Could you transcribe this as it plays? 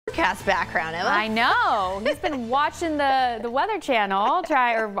forecast background, Emma. I know. He's been watching the Weather Channel,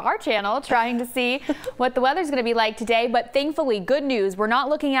 our channel, trying to see what the weather's going to be like today. But thankfully, good news. We're not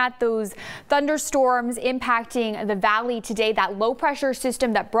looking at those thunderstorms impacting the valley today. That low pressure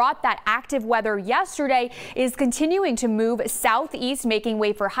system that brought that active weather yesterday is continuing to move southeast, making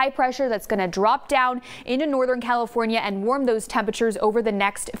way for high pressure that's going to drop down into Northern California and warm those temperatures over the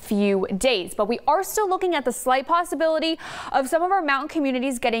next few days. But we are still looking at the slight possibility of some of our mountain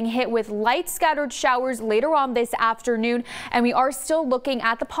communities getting hit with light scattered showers later on this afternoon. And we are still looking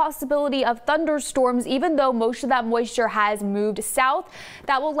at the possibility of thunderstorms, even though most of that moisture has moved south.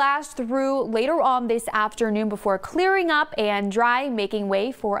 That will last through later on this afternoon before clearing up and dry, making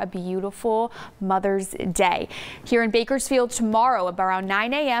way for a beautiful Mother's Day. Here in Bakersfield tomorrow, around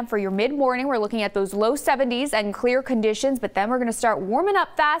 9 a.m. for your mid-morning, we're looking at those low 70s and clear conditions, but then we're going to start warming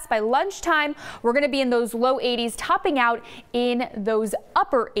up fast. By lunchtime, we're going to be in those low 80s, topping out in those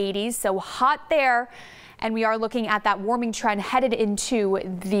upper 80s, so hot there. And we are looking at that warming trend headed into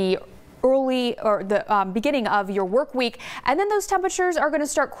the beginning of your work week, and then those temperatures are going to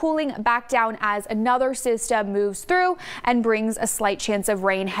start cooling back down as another system moves through and brings a slight chance of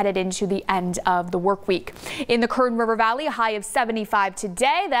rain headed into the end of the work week. In the Kern River Valley, a high of 75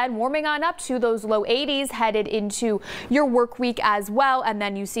 today, then warming on up to those low 80s headed into your work week as well, and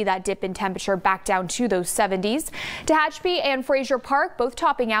then you see that dip in temperature back down to those 70s. Tehachapi and Fraser Park both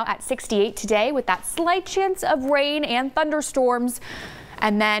topping out at 68 today with that slight chance of rain and thunderstorms.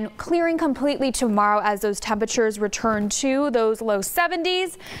 And then clearing completely tomorrow as those temperatures return to those low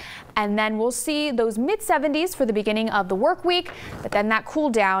 70s. And then we'll see those mid 70s for the beginning of the work week, but then that cool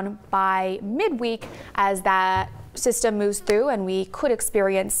down by midweek as that system moves through and we could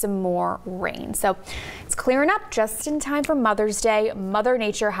experience some more rain. So it's clearing up just in time for Mother's Day. Mother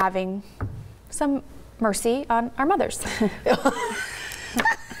Nature having some mercy on our mothers.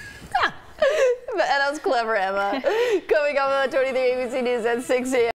 That was clever, Emma. Coming up on 23 ABC News at 6 a.m.